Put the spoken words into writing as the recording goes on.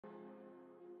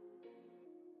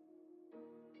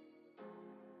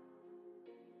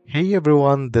Hey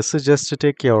everyone, this is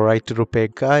Justatech, your right to repair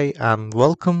guy, and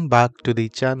welcome back to the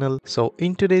channel. So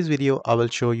in today's video, I will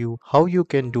show you how you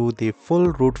can do the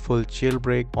full Rootfull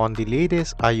jailbreak on the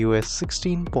latest iOS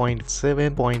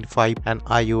 16.7.5 and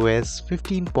iOS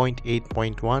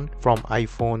 15.8.1 from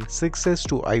iPhone 6s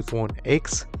to iPhone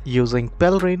X using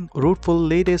PaleRa1n Rootfull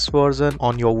latest version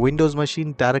on your Windows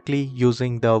machine directly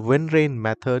using the WinRa1n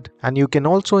method. And you can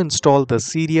also install the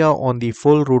Cydia on the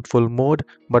full Rootfull mode,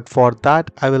 but for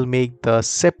that I will make the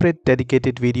separate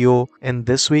dedicated video in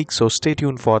this week, so stay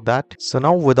tuned for that. So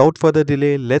now without further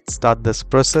delay, let's start this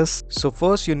process. So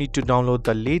first you need to download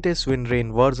the latest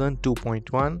WinRa1n version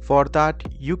 2.1. For that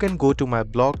you can go to my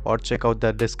blog or check out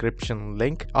the description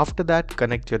link. After that,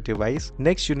 connect your device.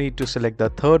 Next you need to select the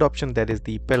third option, that is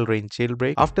the PaleRa1n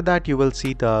jailbreak. After that you will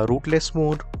see the rootless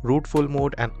mode, rootfull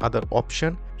mode and other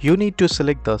option. You need to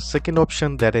select the second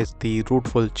option, that is the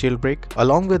Rootfull jailbreak.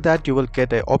 Along with that you will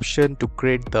get an option to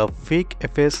create the fake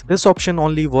FS. This option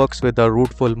only works with the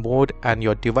Rootfull mode and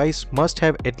your device must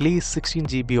have at least 16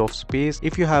 GB of space.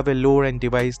 If you have a lower end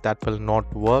device, that will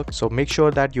not work, so make sure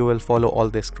that you will follow all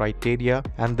this criteria.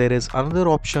 And there is another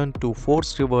option to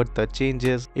force revert the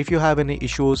changes. If you have any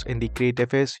issues in the create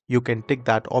FS, you can tick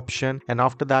that option and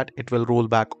after that it will roll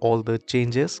back all the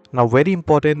changes. Now very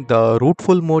important, the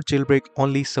Rootfull mode jailbreak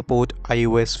only support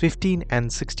iOS 15 and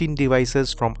 16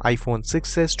 devices from iPhone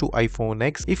 6s to iPhone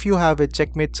X. If you have a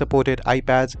checkmate supported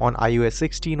iPads on iOS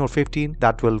 16 or 15,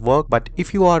 that will work, but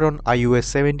if you are on iOS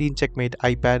 17 checkmate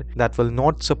iPad, that will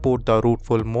not support the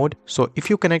Rootfull mode. So if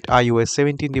you connect iOS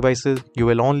 17 devices, you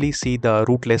will only see the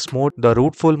rootless mode. The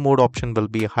Rootfull mode option will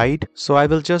be hide. So I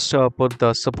will just put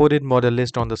the supported model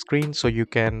list on the screen so you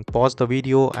can pause the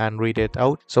video and read it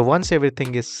out. So once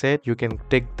everything is set, you can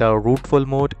tick the Rootfull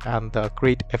mode and the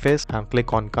create FS and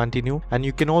click on continue. And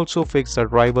you can also fix the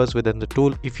drivers within the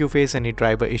tool. If you face any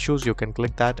driver issues, you can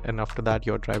click that and after that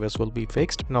your drivers will be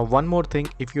fixed. Now one more thing,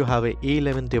 if you have a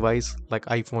A11 device like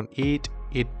iPhone 8,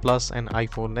 8 Plus and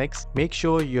iPhone X, make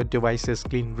sure your device is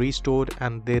clean restored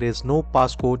and there is no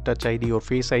passcode, touch ID or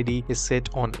face ID is set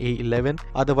on A11,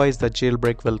 otherwise the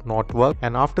jailbreak will not work.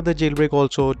 And after the jailbreak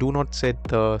also, do not set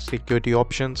the security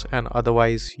options and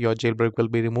otherwise your jailbreak will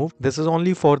be removed. This is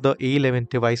only for the A11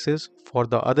 devices. For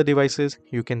the other devices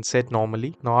you can set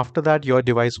normally. Now after that your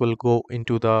device will go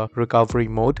into the recovery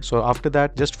mode. So after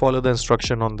that just follow the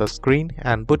instruction on the screen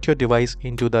and put your device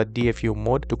into the DFU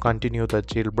mode to continue the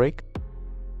jailbreak.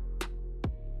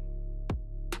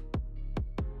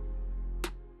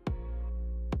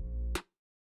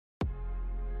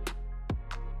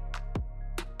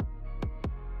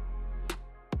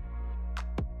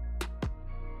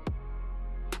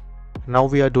 Now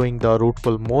we are doing the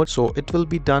Rootfull mode, so it will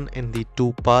be done in the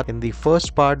two parts. In the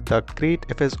first part, the create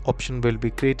FS option will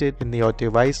be created in your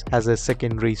device as a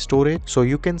secondary storage. So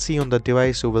you can see on the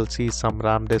device you will see some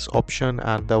RAM disk option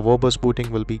and the verbose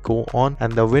booting will be go on,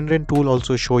 and the WinRa1n tool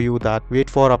also show you that wait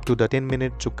for up to the 10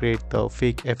 minutes to create the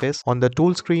fake FS. On the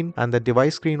tool screen and the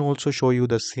device screen also show you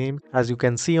the same. As you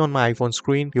can see on my iPhone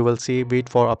screen, you will see wait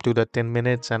for up to the 10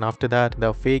 minutes and after that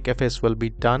the fake FS will be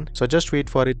done. So just wait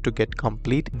for it to get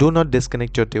complete. Do not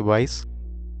disconnect your device.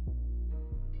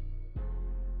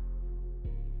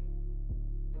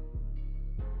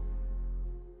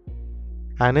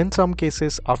 And in some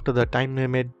cases after the time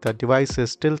limit the device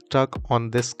is still stuck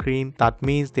on this screen, that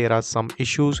means there are some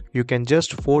issues. You can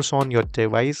just force on your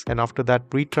device and after that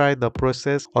retry the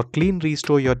process or clean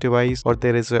restore your device, or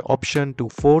there is an option to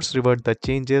force revert the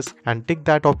changes and tick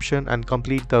that option and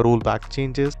complete the rollback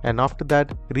changes, and after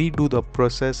that redo the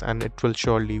process and it will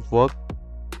surely work.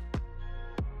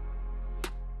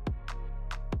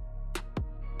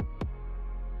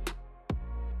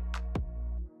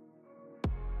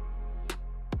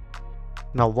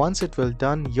 Now once it will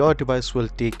done, your device will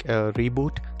take a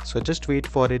reboot, so just wait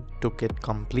for it to get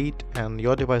complete and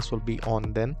your device will be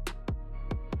on then.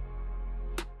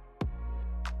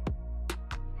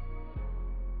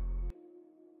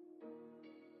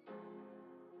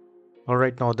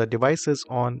 Alright, now the device is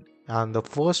on and the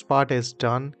first part is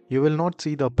done. You will not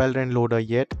see the PaleRa1n loader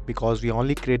yet because we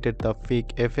only created the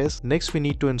fake FS. Next we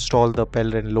need to install the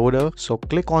PaleRa1n loader. So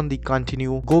click on the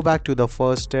continue, go back to the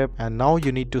first step and now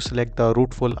you need to select the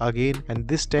Rootfull again, and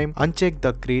this time uncheck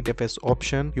the create FS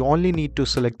option. You only need to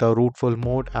select the Rootfull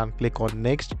mode and click on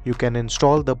next. You can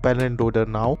install the PaleRa1n loader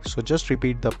now. So just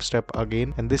repeat the step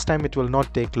again and this time it will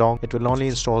not take long. It will only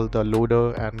install the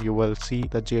loader and you will see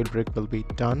the jailbreak will be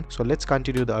done. So let's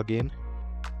continue the again.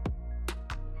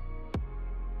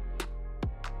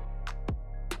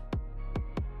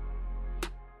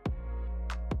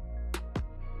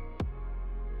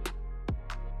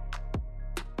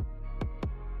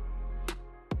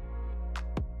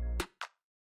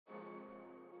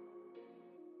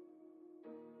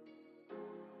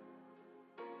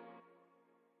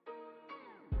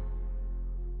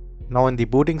 Now in the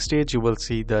booting stage, you will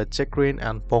see the checkra1n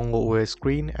and Pongo OS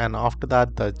screen, and after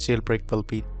that the jailbreak will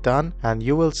be done and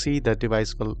you will see the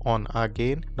device will on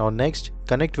again. Now next,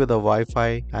 connect with the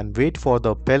Wi-Fi and wait for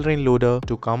the PaleRa1n loader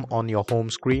to come on your home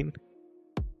screen.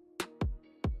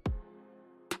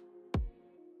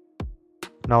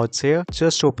 Now it's here,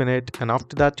 just open it, and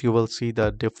after that you will see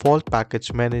the default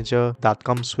package manager that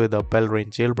comes with a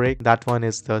PaleRa1n jailbreak. That one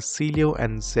is the Celio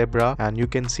and Zebra, and you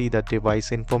can see the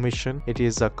device information. It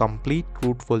is a complete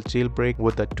Rootfull jailbreak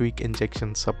with the tweak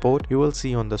injection support. You will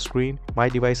see on the screen, my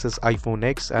device is iPhone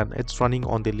X and it's running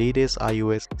on the latest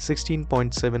iOS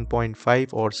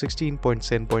 16.7.5 or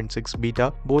 16.7.6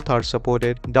 beta. Both are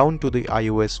supported down to the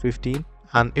iOS 15.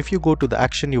 And if you go to the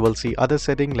action, you will see other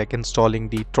setting like installing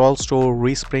the Troll Store,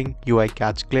 Respring, UI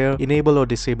Catch Clear, enable or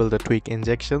disable the tweak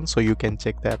injection, so you can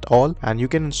check that all. And you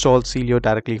can install Celio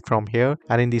directly from here.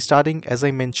 And in the starting, as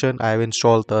I mentioned, I have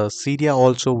installed the Cydia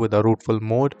also with a Rootfull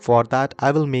mode. For that,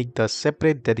 I will make the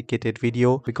separate dedicated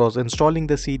video because installing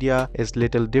the Cydia is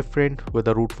little different with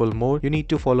the Rootfull mode. You need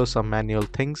to follow some manual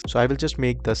things. So I will just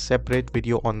make the separate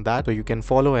video on that so you can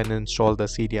follow and install the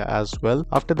Cydia as well.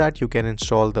 After that, you can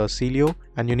install the Celio,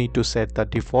 and you need to set the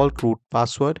default root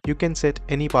password. You can set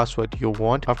any password you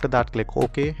want. After that, click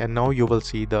OK, and now you will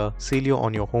see the Celio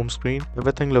on your home screen.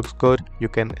 Everything looks good. You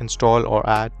can install or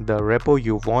add the repo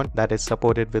you want that is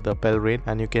supported with the PaleRa1n,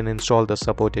 and you can install the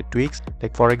supported tweaks.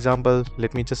 Like for example,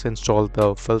 let me just install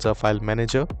the PaleRa file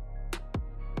manager.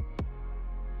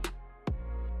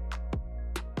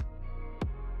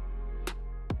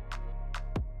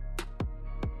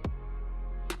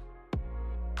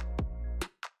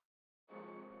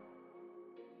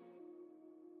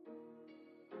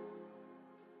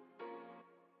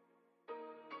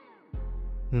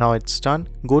 Now it's done.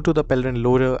 Go to the PaleRa1n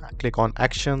loader, click on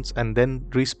actions and then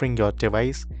respring your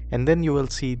device, and then you will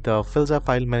see the PaleRa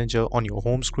file manager on your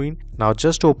home screen. Now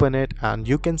just open it and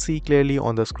you can see clearly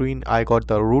on the screen I got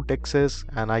the root access,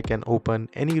 and I can open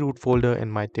any root folder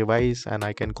in my device and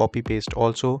I can copy paste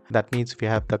also. That means we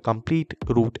have the complete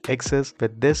root access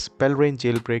with this PaleRa1n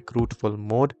jailbreak Rootfull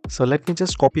mode. So let me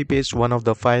just copy paste one of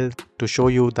the files to show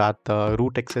you that the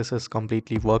root access is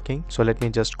completely working. So let me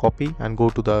just copy and go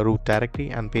to the root directory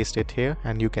and paste it here,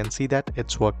 and you can see that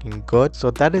it's working good.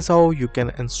 So that is how you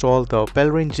can install the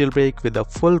PaleRa1n jailbreak with a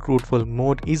full Rootfull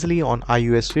mode easily on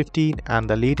iOS 15 and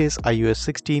the latest iOS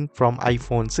 16 from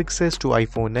iPhone 6s to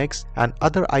iPhone X and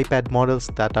other iPad models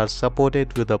that are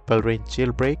supported with the PaleRa1n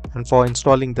jailbreak. And for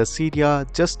installing the Cydia,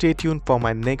 just stay tuned for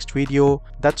my next video.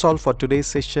 That's all for today's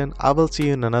session. I will see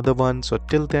you in another one. So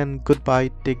till then,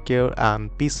 goodbye, take care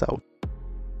and peace out.